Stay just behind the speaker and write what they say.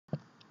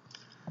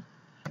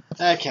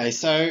Okay,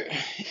 so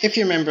if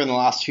you remember in the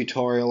last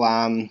tutorial,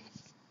 I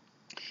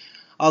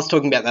was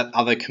talking about that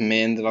other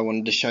command that I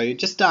wanted to show you.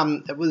 Just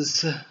it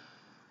was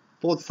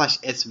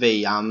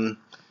 /sv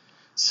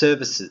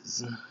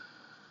services.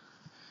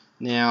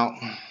 Now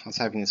I was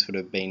hoping this would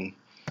have been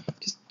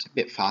just a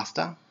bit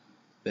faster,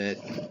 but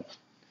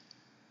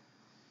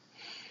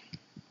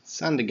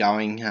it's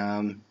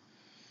undergoing.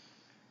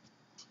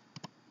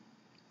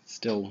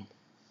 Still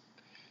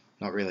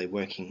not really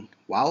working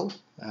well.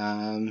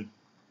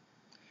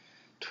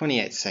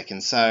 28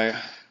 seconds, so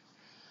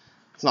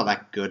it's not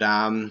that good.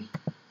 What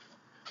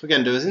we're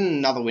going to do is in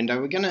another window,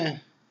 we're going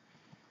to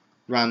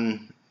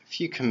run a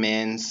few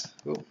commands.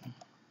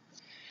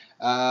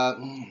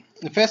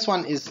 The first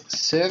one is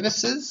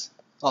service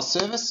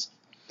Postgresql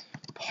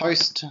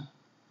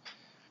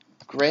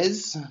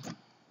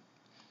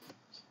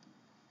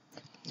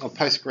or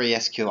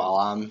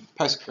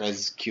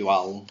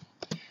Postgresql.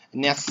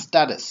 Now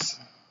status.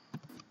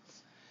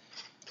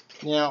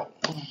 Now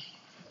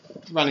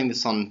running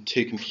this on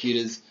two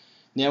computers.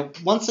 Now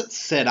once it's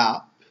set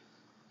up,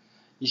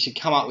 you should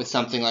come up with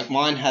something like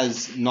mine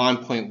has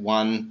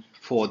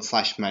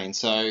 9.1/main.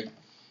 So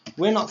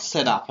we're not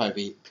set up over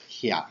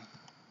here.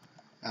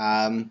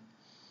 So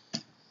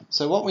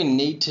what we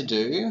need to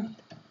do,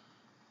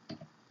 so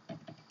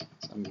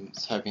I'm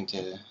just hoping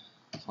to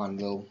find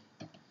a little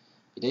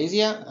bit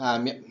easier.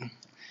 Yep.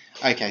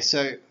 Okay,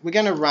 so we're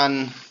going to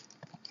run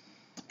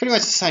pretty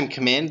much the same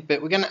command,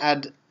 but we're going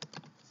to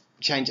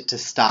change it to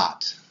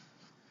start.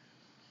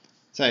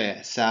 So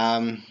yes,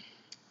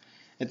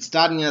 it's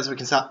starting as we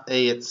can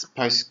see. It's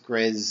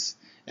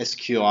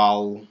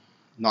PostgresQL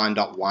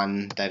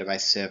 9.1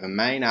 database server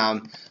main.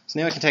 So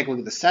now we can take a look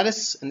at the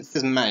status, and it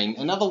says main.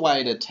 Another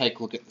way to take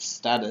a look at the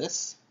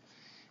status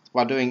is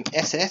by doing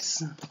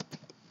ss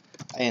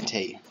ant.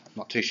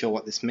 Not too sure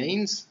what this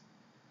means.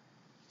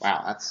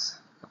 Wow, that's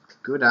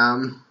good.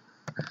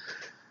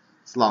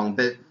 It's long,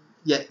 but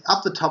yeah,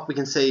 up the top we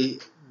can see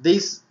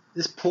this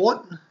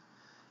port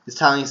is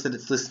telling us that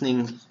it's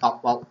listening.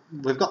 Well,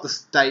 we've got the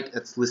state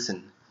it's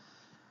listen.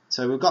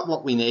 So we've got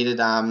what we needed.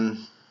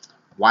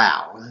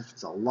 Wow,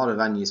 there's a lot of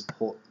unused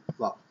port.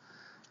 Well,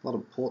 a lot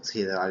of ports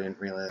here that I didn't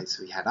realize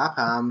we had up.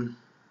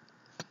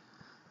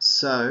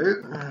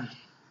 So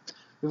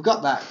we've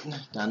got that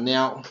done.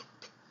 Now,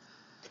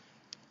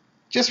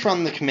 just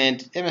run the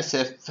command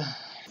msfdb.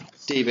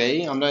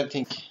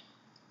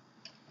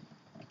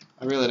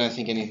 I really don't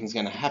think anything's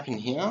going to happen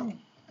here.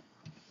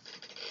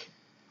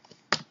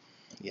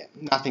 Yeah,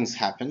 nothing's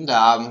happened.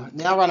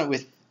 Now run it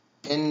with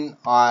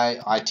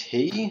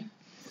NIIT.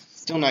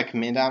 Still no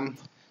command.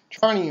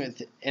 Try running it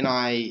with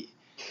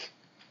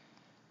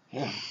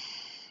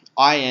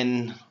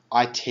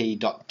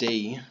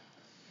init.d.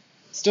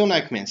 Still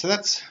no command. So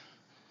that's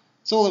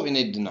all that we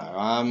need to know.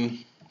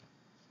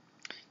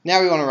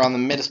 Now we want to run the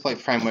Metasploit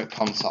framework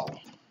console.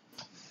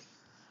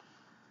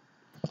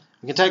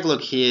 We can take a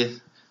look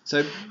here.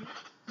 So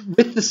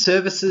with the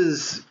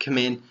services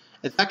command,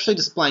 it's actually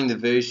displaying the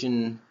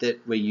version that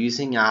we're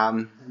using.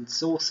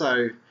 It's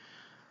also,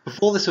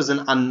 before this was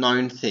an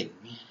unknown thing.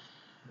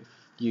 If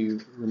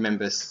you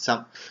remember,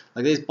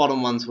 like these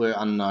bottom ones were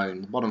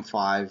unknown. The bottom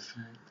 5,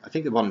 I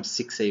think the bottom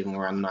 6 even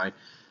were unknown.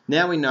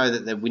 Now we know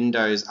that they're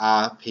Windows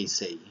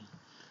RPC.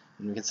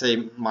 And we can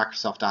see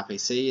Microsoft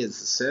RPC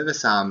is the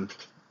service.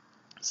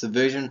 It's the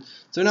version.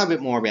 So we know a bit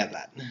more about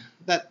that.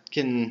 That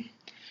can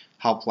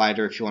help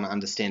later if you want to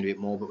understand a bit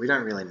more, but we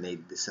don't really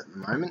need this at the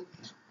moment.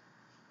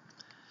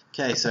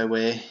 Okay, so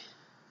we're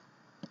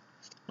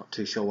not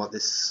too sure what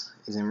this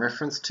is in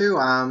reference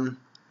to.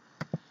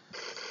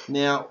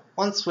 Now,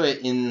 once we're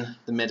in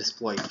the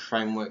Metasploit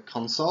framework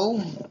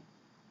console,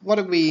 what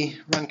did we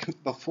run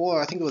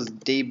before? I think it was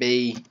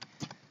db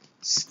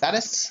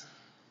status,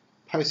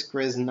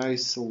 Postgres no.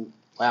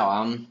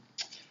 Wow.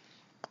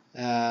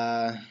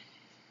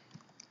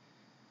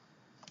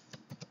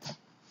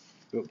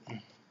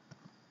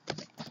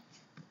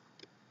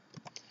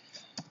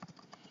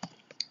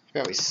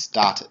 Where we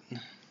started.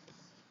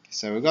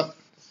 So we've got,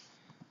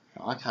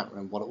 I can't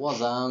remember what it was.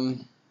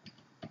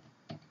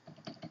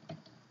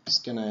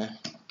 Just gonna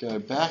go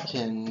back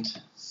and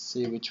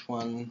see which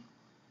one.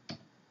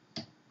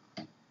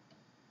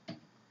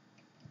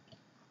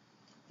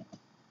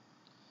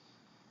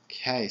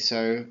 Okay,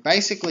 so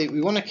basically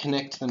we want to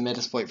connect to the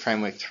Metasploit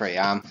Framework 3.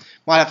 Might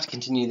have to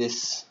continue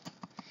this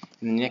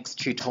in the next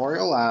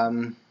tutorial.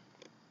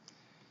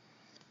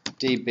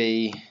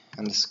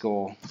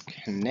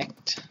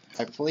 db_connect,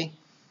 hopefully.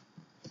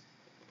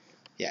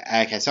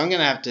 Yeah, okay, so I'm going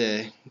to have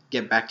to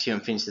get back to you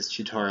and finish this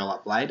tutorial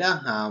up later.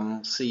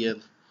 See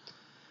you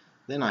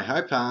then, I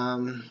hope.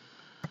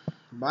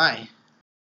 Bye.